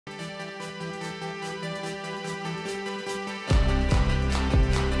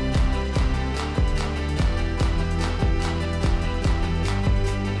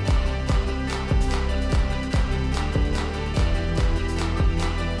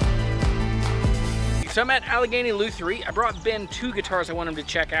So I'm at Allegheny Lutherie. I brought Ben 2 guitars I want him to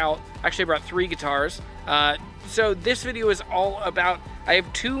check out. Actually, I brought 3 guitars. So this video is all about, I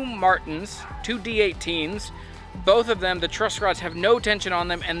have 2 Martins, 2 D-18's. Both of them, the truss rods have no tension on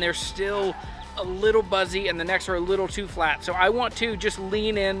them and they're still a little buzzy and the necks are a little too flat. So I want to just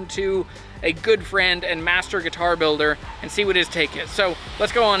lean into a good friend and master guitar builder and see what his take is. So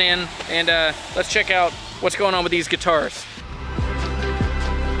let's go on in and let's check out what's going on with these guitars.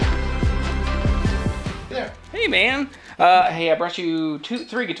 There. Hey man. Hey, I brought you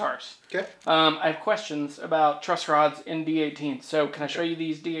 3 guitars. Okay. I have questions about truss rods in D-18. So can I show you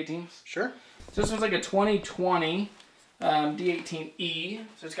these D-18s? Sure. So this one's like a 2020 D-18E.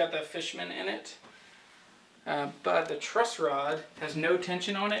 So it's got the Fishman in it. But the truss rod has no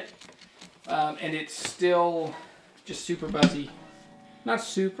tension on it. And it's still just super buzzy. Not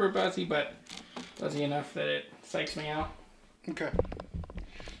super buzzy, but buzzy enough that it psychs me out. Okay.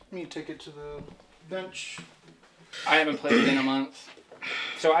 Let me take it to the bench. I haven't played it in a month.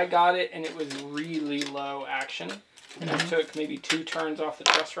 So I got it and it was really low action. And I took maybe 2 turns off the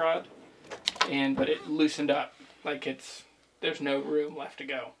truss rod. But it loosened up. Like there's no room left to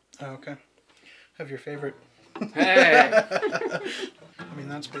go. Oh, okay. Have your favorite. Hey! I mean,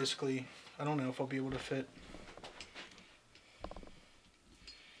 that's basically, I don't know if I'll be able to fit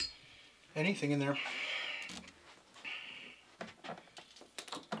anything in there.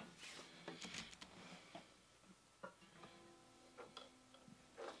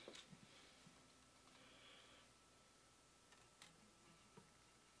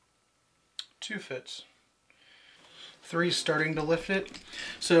 Two fits. 3's starting to lift it.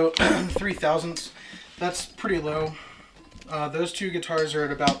 So 3 thousandths, that's pretty low. Those 2 guitars are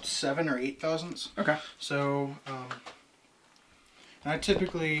at about 7 or 8 thousandths. Okay. So I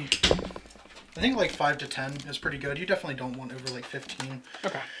typically, I think like 5 to 10 is pretty good. You definitely don't want over like 15.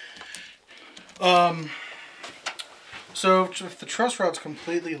 Okay. So if the truss rod's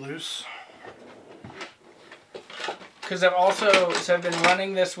completely loose. Because I've been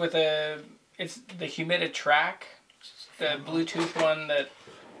running this with it's the Humiditrack, the Bluetooth one that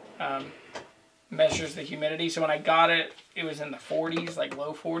measures the humidity. So when I got it, it was in the 40s, like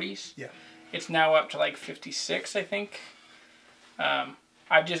low 40s. Yeah. It's now up to like 56, I think. And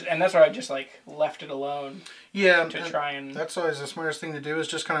that's why I just like left it alone. Yeah. To try and. That's always the smartest thing to do, is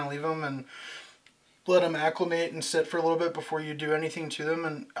just kind of leave them and let them acclimate and sit for a little bit before you do anything to them.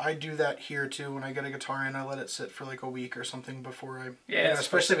 And I do that here too. When I get a guitar in, I let it sit for like a week or something before I, yeah, you know,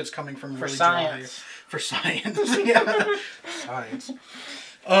 especially if it's coming from really science. Dry. For science. Yeah. Science.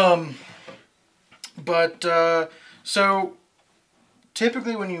 So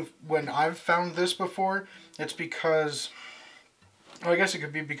typically when I've found this before, it's because, well, I guess it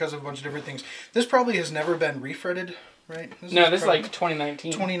could be because of a bunch of different things. This probably has never been refretted. Right? This is like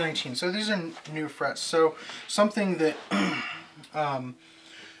 2019. 2019. So these are new frets. So something that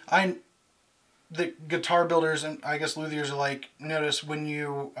the guitar builders and I guess luthiers are like, notice when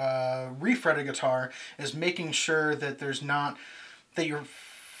you refret a guitar is making sure that there's not, that your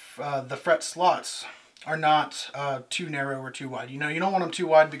the fret slots are not too narrow or too wide. You know, you don't want them too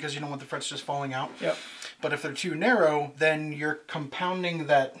wide because you don't want the frets just falling out. Yep. But if they're too narrow, then you're compounding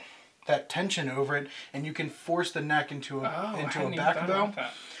that tension over it, and you can force the neck into a back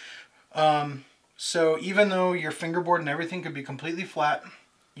bow. So even though your fingerboard and everything could be completely flat,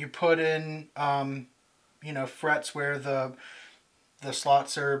 you put in you know, frets where the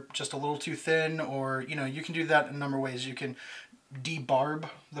slots are just a little too thin, or you know, you can do that in a number of ways. You can debarb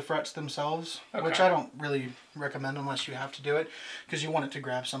the frets themselves, which I don't really recommend unless you have to do it because you want it to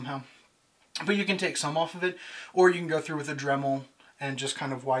grab somehow. But you can take some off of it, or you can go through with a Dremel and just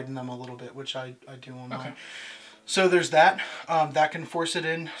kind of widen them a little bit, which I do on mine. So there's that. That can force it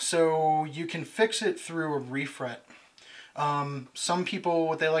in. So you can fix it through a refret. Some people,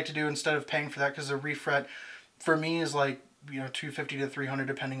 what they like to do instead of paying for that, because a refret for me is like, you know, $250 to $300,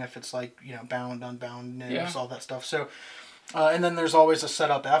 depending if it's like, you know, bound, unbound, nibs, all that stuff. So, and then there's always a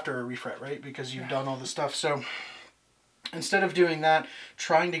setup after a refret, right? Because you've done all the stuff. So instead of doing that,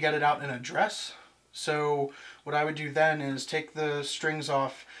 trying to get it out in a dress. So what I would do then is take the strings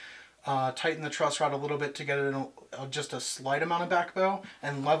off, tighten the truss rod a little bit to get it in just a slight amount of back bow,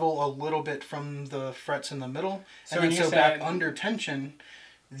 and level a little bit from the frets in the middle. So and then so back under tension,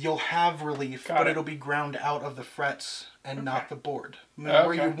 you'll have relief, but it'll be ground out of the frets and not the board.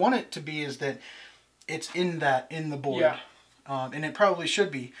 Where you want it to be is that it's in the board. Yeah. And it probably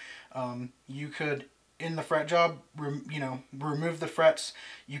should be. You could, in the fret job, remove the frets.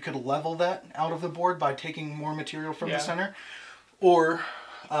 You could level that out of the board by taking more material from the center. Or,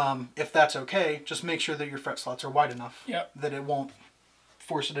 if that's okay, just make sure that your fret slots are wide enough that it won't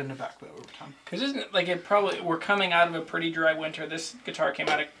force it into back bow over time. Because isn't it like it probably, we're coming out of a pretty dry winter. This guitar came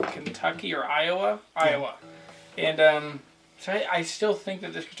out of Kentucky or Iowa? Yeah. Iowa. And so I still think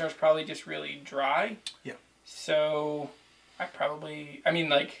that this guitar is probably just really dry. Yeah. So I probably,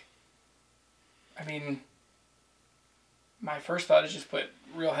 my first thought is just put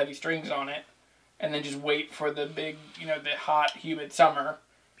real heavy strings on it and then just wait for the big, the hot, humid summer.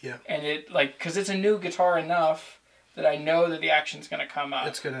 Yeah. And it, because it's a new guitar enough that I know that the action's going to come up.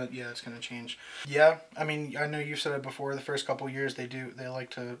 It's going to change. Yeah, I mean, I know you've said it before, the first couple of years they like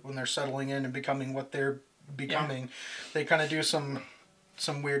to, when they're settling in and becoming what they're becoming, they kind of do some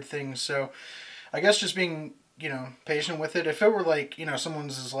weird things. So I guess just being, patient with it. If it were like,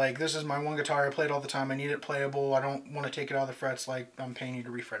 someone's is like, this is my one guitar, I play it all the time, I need it playable, I don't want to take it out of the frets, like I'm paying you to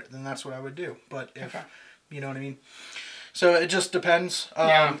refret it, then that's what I would do. But if, you know what I mean? So it just depends.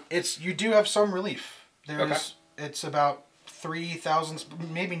 You do have some relief. It's about 3 thousandths,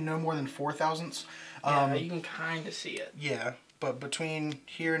 maybe no more than 4 thousandths. Yeah, you can kind of see it. Yeah, but between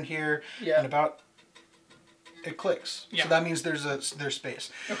here and here, yeah, and about, it clicks. Yeah. So that means there's space.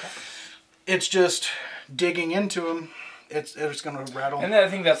 Okay. It's just digging into them. It's gonna rattle. And then I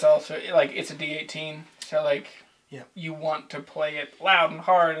think that's also it's a D-18, so yeah, you want to play it loud and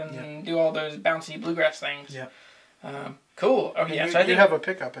hard and do all those bouncy bluegrass things. Yeah. Cool. Okay. Yeah. You, so I think you have a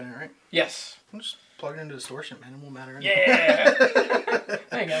pickup in it, right? Yes. Just plug it into distortion, man. It won't matter. Yeah.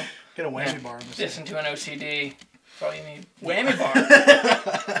 There you go. Get a whammy bar on this. Listen to an OCD. That's all you need. Whammy bar.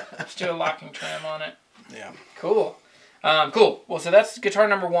 Let's do a locking trim on it. Yeah. Cool. Cool. Well, so that's guitar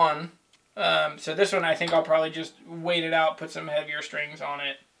number 1. So this one I think I'll probably just wait it out, put some heavier strings on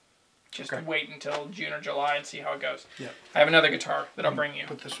it. Just wait until June or July and see how it goes. Yeah. I have another guitar that I'll bring you.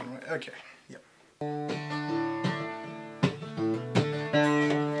 Put this one away. Okay. Yep.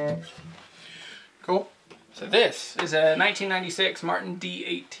 Cool. So this is a 1996 Martin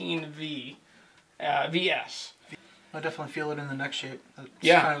D-18V VS. I definitely feel it in the neck shape.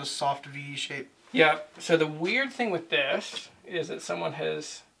 It's kind of a soft V shape. Yeah. So the weird thing with this is that someone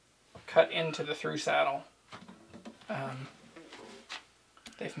has cut into the through saddle.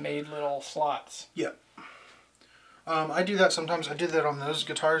 They've made little slots. Yeah. I do that sometimes. I did that on those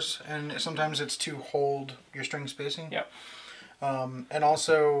guitars, and sometimes it's to hold your string spacing. Yep. And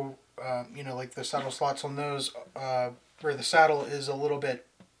also, like the saddle slots on those, where the saddle is a little bit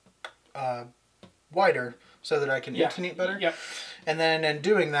wider, so that I can intonate better. Yep. And then in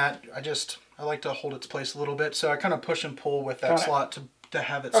doing that, I like to hold its place a little bit, so I kind of push and pull with that slot to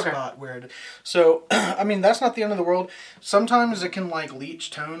have it spot where it. So I mean, that's not the end of the world. Sometimes it can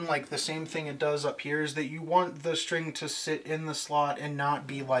leach tone, like the same thing it does up here is that you want the string to sit in the slot and not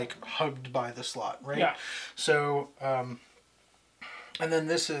be hugged by the slot, right? Yeah. So and then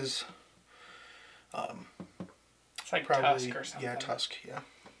this is it's like probably Tusk or something. Yeah, Tusk. Yeah.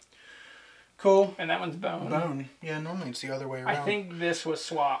 Cool. And that one's bone. Bone. Yeah, normally it's the other way around. I think this was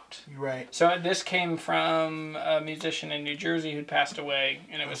swapped. You're right. So this came from a musician in New Jersey who'd passed away,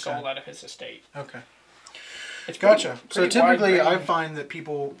 and it was sold out of his estate. Okay. It's gotcha. So typically I find that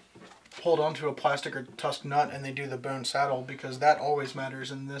people hold onto a plastic or Tusk nut and they do the bone saddle because that always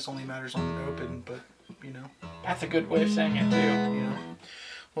matters, and this only matters on an open, but That's a good way of saying it, too.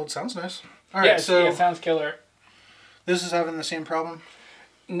 Well, it sounds nice. All right, so it sounds killer. This is having the same problem?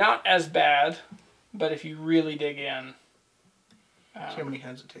 Not as bad, but if you really dig in. See how many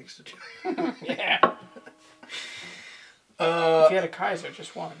hands it takes to do. Yeah. If you had a Kaiser,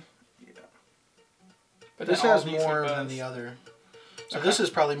 just one. Yeah. But this has more than the other. So this is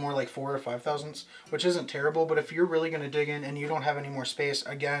probably more like 4 or 5 thousandths, which isn't terrible, but if you're really going to dig in and you don't have any more space,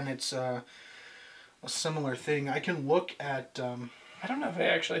 again, it's a similar thing. I can look at... I don't know if I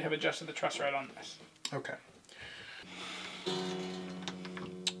actually have adjusted the truss right on this. Okay.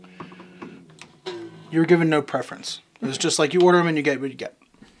 You were given no preference. It was just like you order them and you get what you get.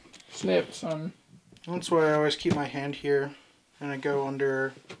 Snip, son. That's why I always keep my hand here and I go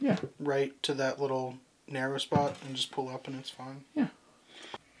under right to that little narrow spot and just pull up and it's fine. Yeah.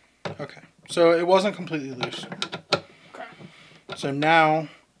 Okay. So it wasn't completely loose. Okay. So now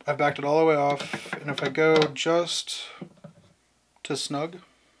I've backed it all the way off, and if I go just to snug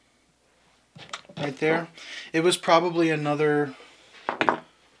right there, it was probably another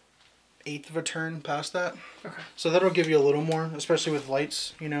 1/8 of a turn past that. Okay. So that'll give you a little more, especially with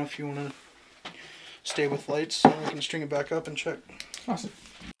lights, if you want to stay with lights. And we can string it back up and check. Awesome.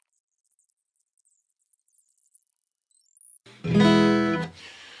 Yeah,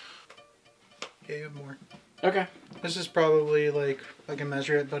 you have more. Okay. This is probably I can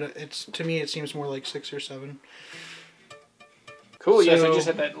measure it, but it's to me it seems more like 6 or 7. Cool, yeah, so just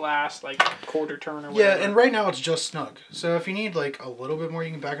at that last, like, quarter turn or whatever. Yeah, and right now it's just snug. So if you need, like, a little bit more, you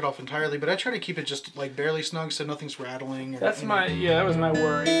can back it off entirely. But I try to keep it just, like, barely snug so nothing's rattling. Or, That's my, yeah, that was my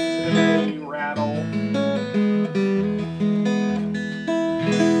worry. It doesn't really rattle.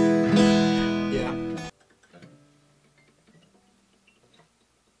 Yeah.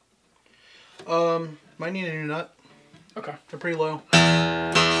 Might need a new nut. Okay. They're pretty low.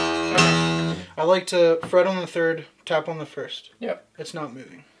 I like to fret on the 3rd, tap on the 1st. Yep. It's not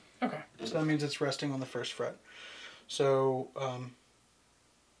moving. Okay. So that means it's resting on the 1st fret. So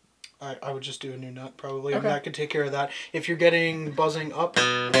I would just do a new nut probably. Okay. And that could take care of that. If you're getting buzzing up,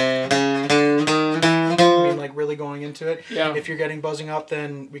 I mean like really going into it. Yeah. If you're getting buzzing up,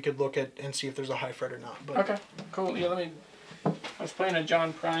 then we could look at and see if there's a high fret or not. But okay. Cool. Yeah. I was playing a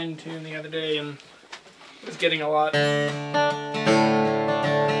John Prine tune the other day and was getting a lot.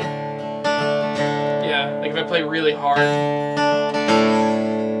 Yeah, like if I play really hard.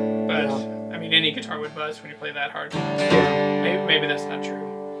 But I mean, any guitar would buzz when you play that hard. Maybe that's not true.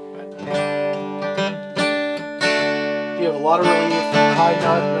 But you have a lot of relief, high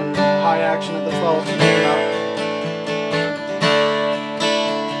nut, and high action at the 12th.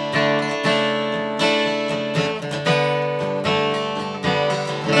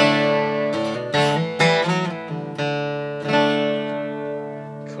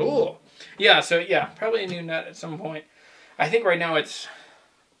 Yeah, so yeah, probably a new nut at some point. I think right now it's,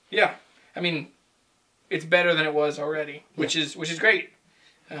 yeah, I mean, it's better than it was already, which is great.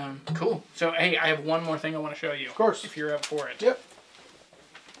 Cool. So hey, I have one more thing I want to show you. Of course. If you're up for it. Yep.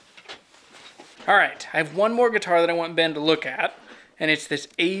 All right, I have one more guitar that I want Ben to look at, and it's this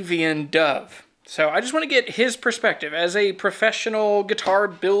Avian Dove. So I just want to get his perspective as a professional guitar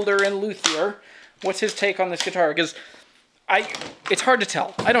builder and luthier. What's his take on this guitar? Because it's hard to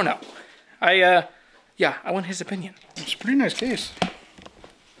tell. I don't know. Yeah, I want his opinion. It's a pretty nice case.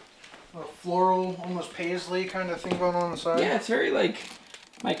 A floral, almost paisley kind of thing going on the side. Yeah, it's very like,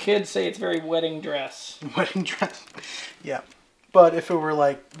 my kids say it's very wedding dress. Wedding dress. Yeah. But if it were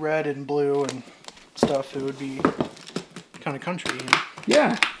like red and blue and stuff, it would be kind of country. You know?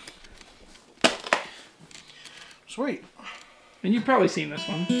 Yeah. Sweet. And you've probably seen this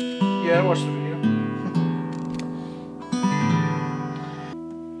one. Yeah, I watched the video.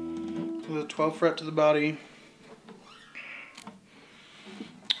 The 12th fret to the body.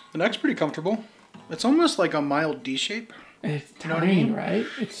 The neck's pretty comfortable. It's almost like a mild D shape. It's tiny, what I mean? Right?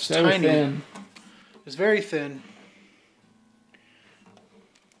 It's so tiny. Thin. It's very thin.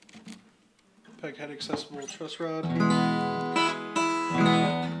 Peg head accessible truss rod.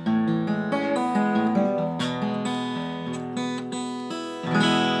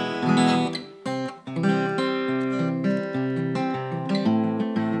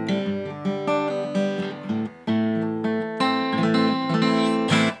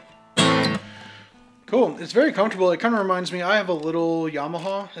 Cool. It's very comfortable. It kind of reminds me, I have a little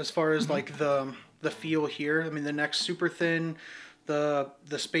Yamaha as far as like the feel here. I mean, the neck's super thin. The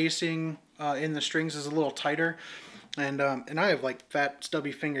spacing in the strings is a little tighter. And I have like fat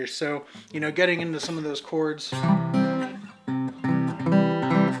stubby fingers. So, you know, getting into some of those chords.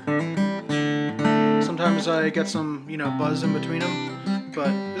 Sometimes I get some, you know, buzz in between them.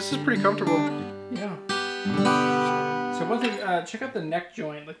 But this is pretty comfortable. Yeah. So one thing, check out the neck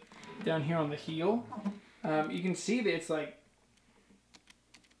joint. Like, down here on the heel, you can see that it's like,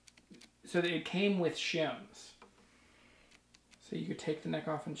 so that it came with shims. So you could take the neck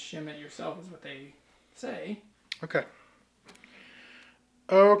off and shim it yourself is what they say. Okay.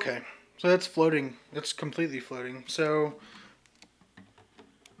 Okay. So that's floating. It's completely floating. So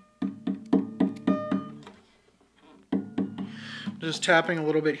just tapping a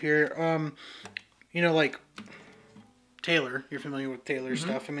little bit here. You know, like Taylor, you're familiar with Taylor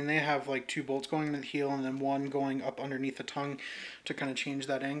stuff. I mean, they have like 2 bolts going into the heel and then one going up underneath the tongue to kind of change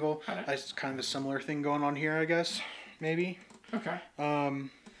that angle. It's kind of a similar thing going on here, I guess, maybe. Okay. I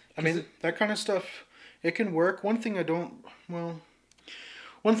mean, that kind of stuff, it can work. One thing I'm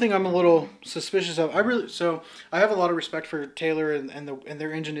a little suspicious of. I have a lot of respect for Taylor and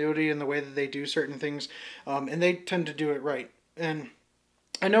their ingenuity and the way that they do certain things, and they tend to do it right. And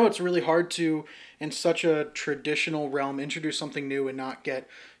I know it's really hard to, in such a traditional realm, introduce something new and not get,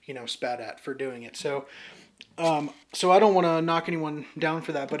 you know, spat at for doing it. So I don't want to knock anyone down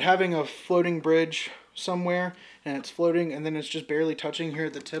for that, but having a floating bridge somewhere and it's floating and then it's just barely touching here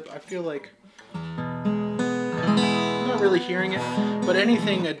at the tip, I feel like I'm not really hearing it, but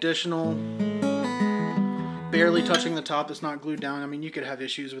anything additional, barely touching the top that's not glued down, I mean, you could have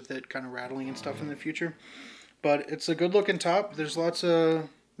issues with it kind of rattling and stuff in the future. But it's a good looking top. There's lots of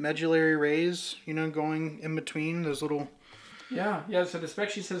medullary rays, you know, going in between those little Yeah, yeah. So the spec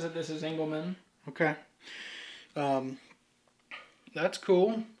sheet says that this is Engelmann. Okay. That's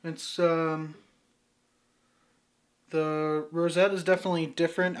cool. It's the rosette is definitely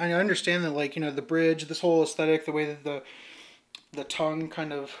different. I understand that, like, you know, the bridge, this whole aesthetic, the way that the tongue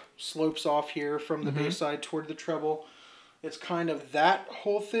kind of slopes off here from the bass side toward the treble. It's kind of that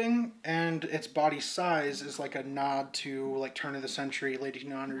whole thing, and its body size is like a nod to like turn of the century, late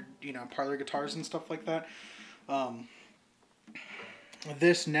 1800, you know, parlor guitars and stuff like that.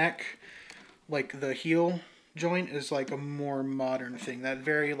 This neck, like the heel joint, is like a more modern thing. That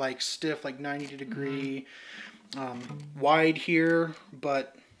very like stiff, like 90 degree, wide here,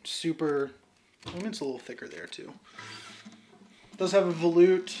 but super. I mean, it's a little thicker there too. It does have a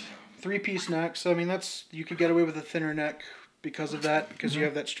volute. 3-piece neck, so I mean that's, you could get away with a thinner neck because of that, because you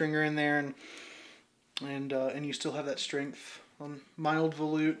have that stringer in there, and you still have that strength. Mild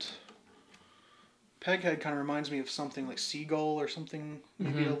volute. Peg head kind of reminds me of something like Seagull or something,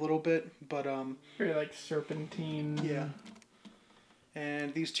 maybe a little bit, but very like serpentine. Yeah.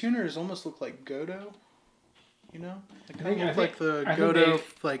 And these tuners almost look like Godot, you know? They kind of look like the Godot,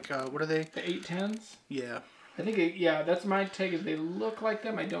 like what are they? The 810s. Yeah. I think, yeah, that's my take, is they look like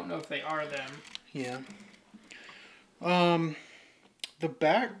them. I don't know if they are them. Yeah. The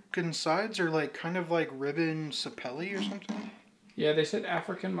back and sides are like kind of like ribbon sapelli or something. Yeah, they said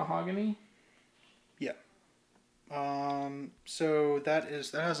African mahogany. Yeah. So that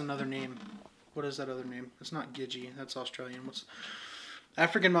has another name. What is that other name? It's not Gidgee. That's Australian. What's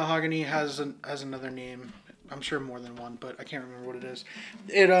African mahogany has another name. I'm sure more than one, but I can't remember what it is.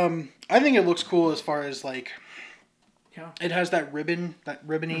 I think it looks cool as far as like, yeah, it has that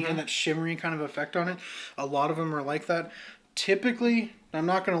ribbony and that shimmery kind of effect on it. A lot of them are like that. Typically, I'm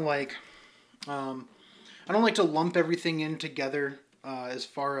not gonna like, I don't like to lump everything in together as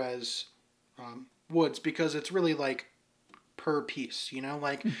far as woods, because it's really like per piece, you know,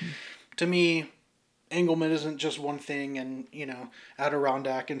 like to me, Engelmann isn't just one thing, and, you know,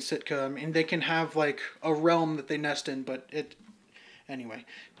 Adirondack and Sitka, I mean, they can have like a realm that they nest in, but anyway,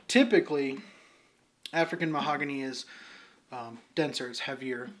 typically African mahogany is denser, it's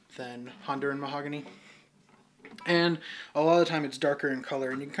heavier than Honduran mahogany, and a lot of the time it's darker in color,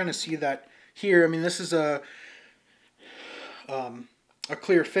 and you can kind of see that here. I mean, this is a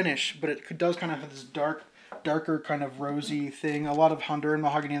clear finish, but it does kind of have this darker kind of rosy thing. A lot of Honduran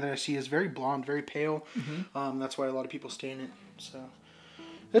mahogany that I see is very blonde, very pale. That's why a lot of people stain it. So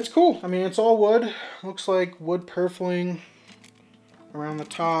it's cool. I mean, it's all wood. Looks like wood purfling around the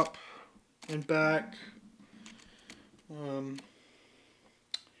top and back.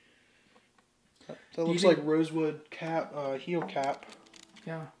 That looks like rosewood cap, heel cap.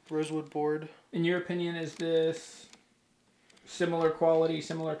 Yeah. Rosewood board. In your opinion, is this similar quality,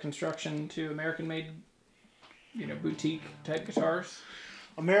 similar construction to American-made, you know, boutique type guitars?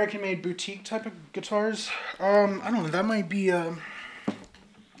 American-made boutique type of guitars? I don't know. That might be that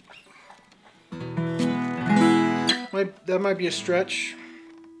might be a stretch.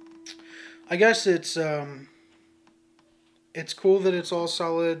 I guess it's cool that it's all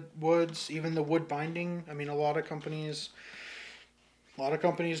solid woods, even the wood binding. I mean, a lot of companies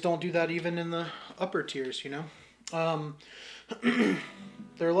don't do that even in the upper tiers, you know. There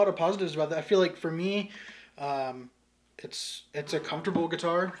are a lot of positives about that. I feel like for me, it's a comfortable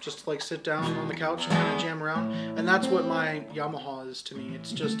guitar, just to like sit down on the couch and kind of jam around, and that's what my Yamaha is to me.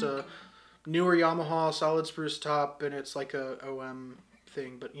 It's just a newer Yamaha, solid spruce top, and it's like a OM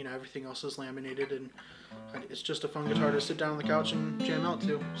thing, but you know, everything else is laminated, and it's just a fun guitar to sit down on the couch and jam out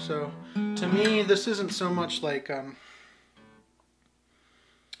to. So to me, this isn't so much like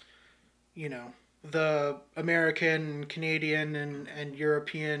you know, the American, Canadian, and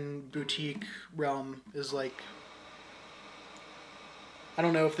European boutique realm is like, I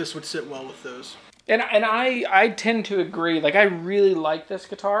don't know if this would sit well with those. And I tend to agree. Like, I really like this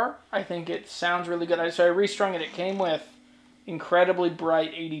guitar. I think it sounds really good. So I restrung it. It came with incredibly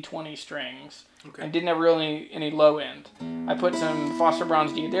bright 80-20 strings. Okay. And didn't have really any low end. I put some Foster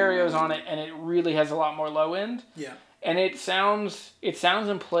Bronze Diodarios on it, and it really has a lot more low end. Yeah. And it sounds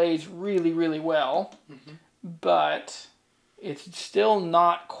and plays really, really well, but it's still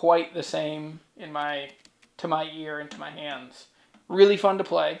not quite the same to my ear and to my hands. Really fun to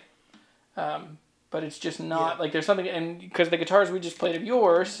play, but it's just not like there's something. And because the guitars we just played of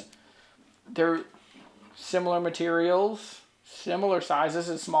yours, they're similar materials, similar sizes,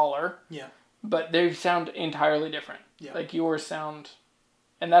 and smaller. Yeah. But they sound entirely different. Yeah. Like yours sound,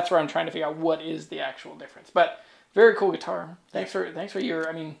 and that's where I'm trying to figure out what is the actual difference. But very cool guitar. Thanks for your,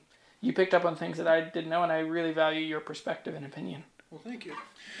 I mean, you picked up on things that I didn't know, and I really value your perspective and opinion. Well, thank you.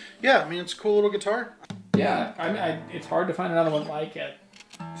 Yeah, I mean, it's a cool little guitar. Yeah, I mean, it's hard to find another one like it.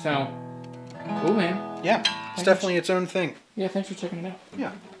 So, cool, man. Yeah, it's definitely its own thing. Yeah, thanks for checking it out.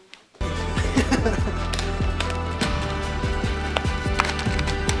 Yeah.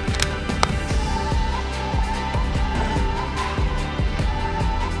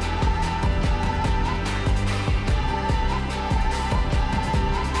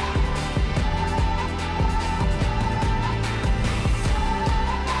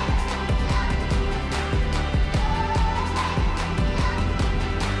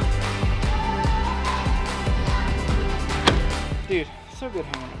 Dude, so good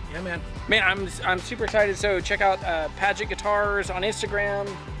hanging out. Yeah, man. Man, I'm super excited. So check out Padgett Guitars on Instagram,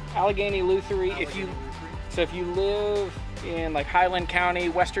 Allegheny Luthery. If you live in like Highland County,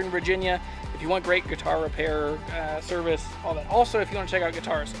 Western Virginia, if you want great guitar repair service, all that. Also, if you want to check out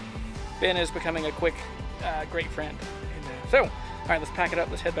guitars, Ben is becoming a quick, great friend. So, all right, let's pack it up.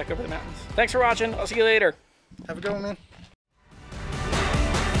 Let's head back over the mountains. Thanks for watching. I'll see you later. Have a good one, man.